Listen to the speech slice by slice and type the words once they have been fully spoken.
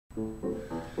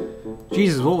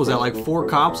Jesus, what was that, like 4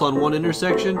 cops on one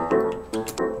intersection?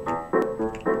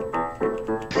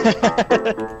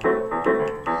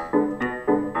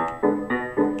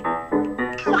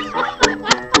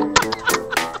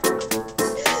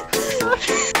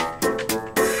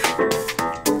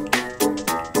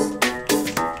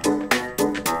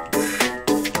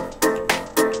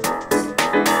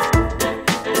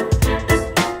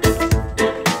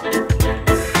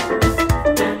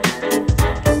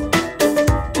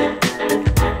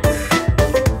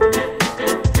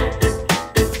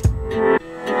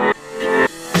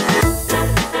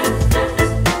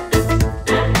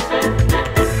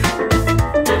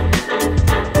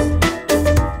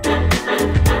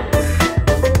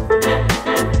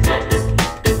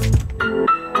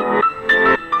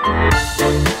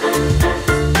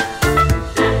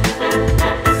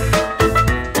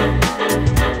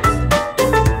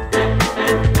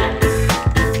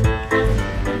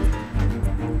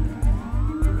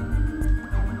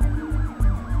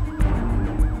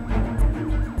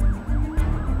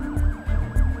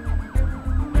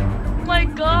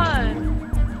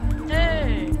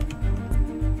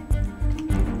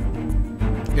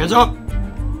 Hands up!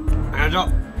 Hands up!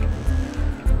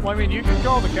 Well, I mean, you can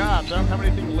call the cops. I don't have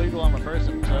anything illegal on my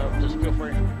person, so just feel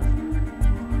free.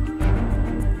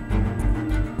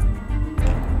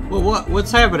 Well,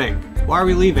 what's happening? Why are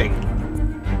we leaving?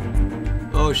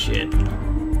 Oh shit.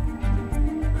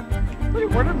 Wait,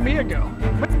 where did Mia go?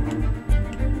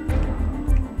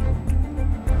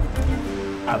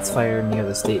 Shots fired near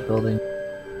the state building.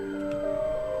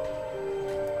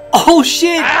 Oh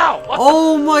shit! Ow!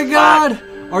 Oh my god!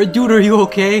 Dude, are you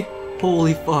okay?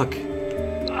 Holy fuck.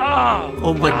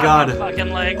 Oh my god. My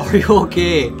fucking leg. Are you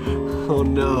okay? Oh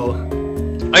no.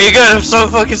 Are you good? I'm so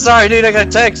fucking sorry, dude. I got a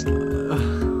text.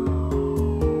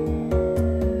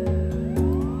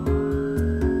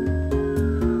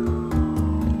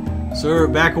 Sir,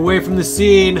 back away from the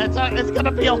scene. It's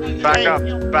gonna be okay. Back up.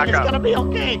 Back it's up. gonna be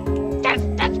okay.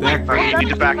 That's my friend. You need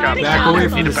to back up. Back away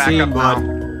from the scene, bud.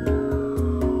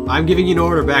 I'm giving you an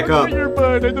order. Back up. Your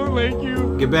bud. I don't like you.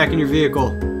 Get back in your vehicle.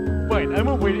 Wait, I'm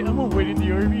gonna wait in the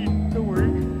RV. Don't worry.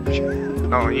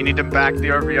 No, you need to back the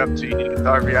RV up, so you need to get the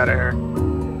RV out of here.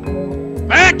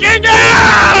 Back it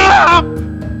up!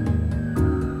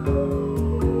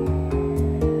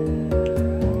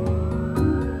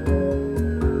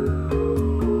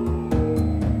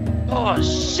 Oh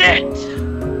shit!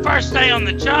 First day on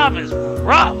the job is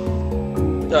rough.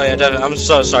 Oh yeah, definitely. I'm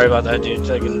so sorry about that, dude.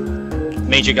 Fucking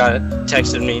Major guy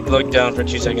texted me, looked down for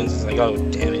 2 seconds, it's like, oh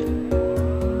damn it.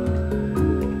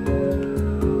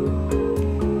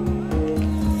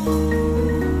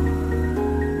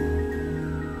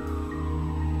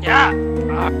 Yeah.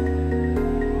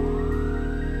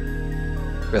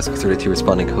 Rescue 32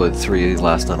 responding code 3,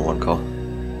 last on 1 call.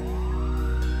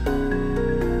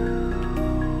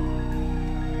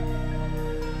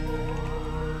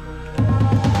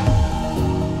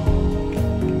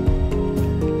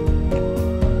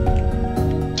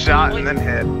 Shot and then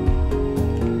hit.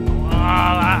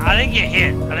 I didn't get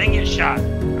hit. I didn't get shot. I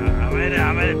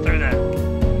made it through that.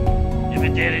 If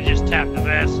it did, it just tapped the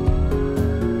vest.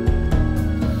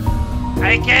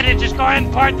 Hey, kid, just go ahead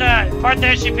and park the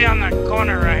SUV on the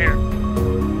corner right here.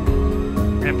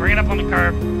 And bring it up on the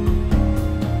curb.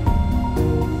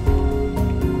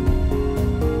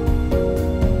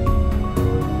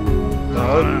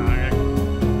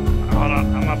 Hold on,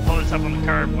 I'm gonna pull this up on the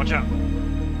curb. Watch out.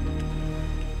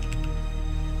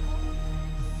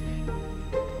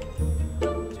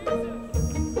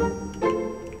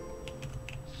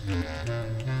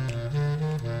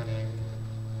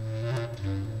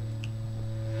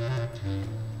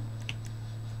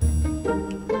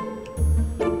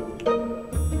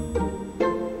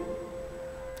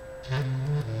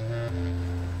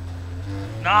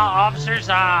 No, officers,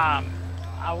 I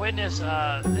witnessed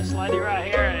this lady right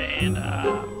here and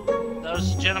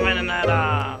those gentlemen in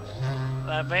that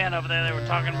van over there. They were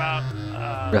talking about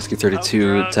Rescue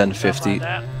 32, 1050. Like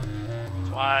that's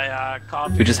why I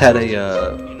called. We just had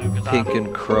a pink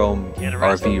and chrome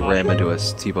RV ram into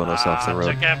us, T-bone us off the road.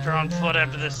 I took after her on foot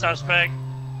after this suspect.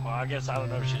 Well, I guess I don't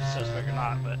know if she's a suspect or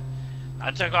not, but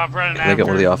I took off running after her. I got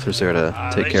one of the officers there to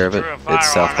take care of it.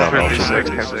 It's southbound I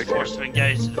also. was forced to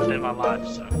engage to defend my life,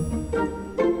 so.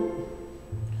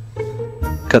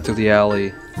 Cut through the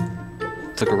alley.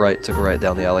 Took a right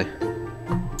down the alley.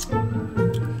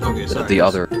 Okay, sorry. The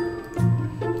other.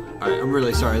 Alright, I'm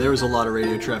really sorry. There was a lot of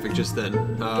radio traffic just then.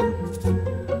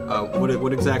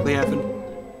 What exactly happened?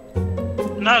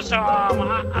 No, so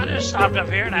I just stopped up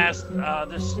here and asked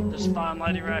this fine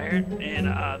lady right here and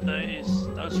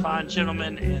those fine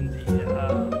gentlemen in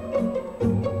the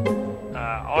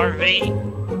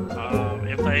RV.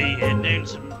 If they had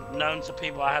known some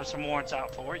people I have some warrants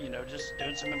out for, you know, just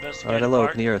doing some investigating. Alright, hello,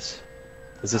 work. can you hear us?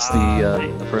 Is this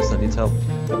the person that needs help?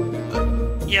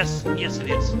 Yes, it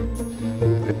is.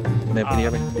 Ma'am, can you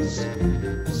hear me?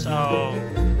 So,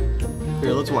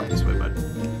 Here, let's walk this way, bud.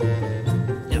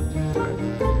 yeah.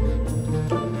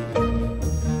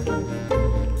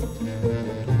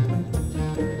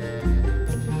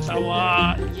 So,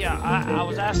 yeah, I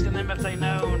was asking them if they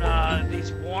known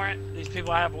these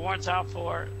people I have warrants out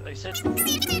for. They said.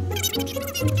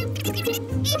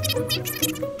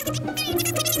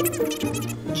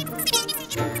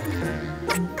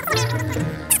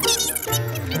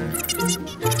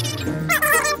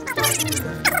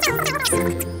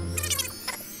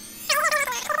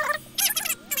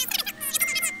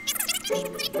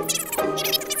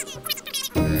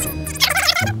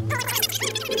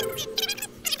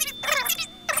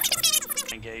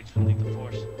 Engaged with lethal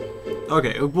force.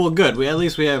 Okay, well, good. At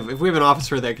least we have. If we have an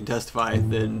officer that can testify,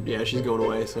 then yeah, she's going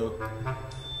away. So.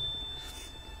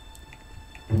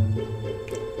 Let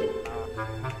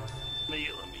me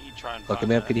try and. Okay,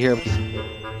 ma'am, can you hear me?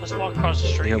 Let's walk across the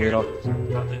street. Can you hear me here.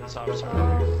 at all? I think this officer.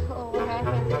 Oh, what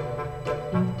happened?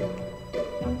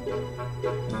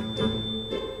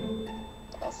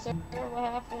 Yes, sir. What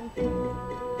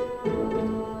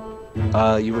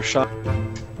happened? You were shot,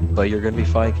 but you're gonna be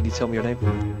fine. Can you tell me your name?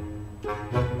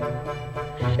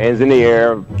 Hands in the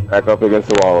air, back up against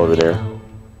the wall over there.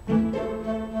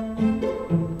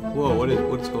 Whoa,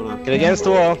 what's going on? Get against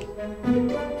the wall.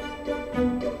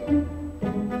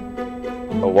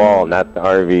 The wall, not the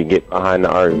RV. Get behind the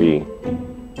RV.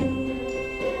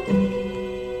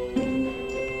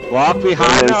 Walk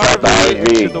behind the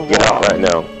RV into the Get out wall. right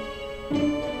now.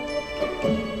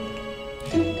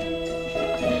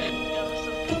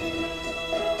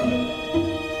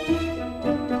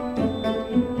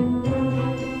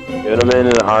 Gentlemen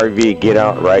in the RV, get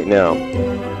out right now.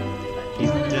 He's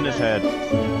in his head.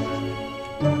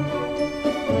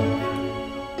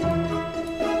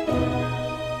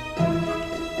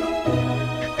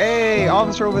 Hey,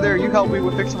 officer over there, you help me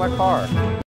with fixing my car.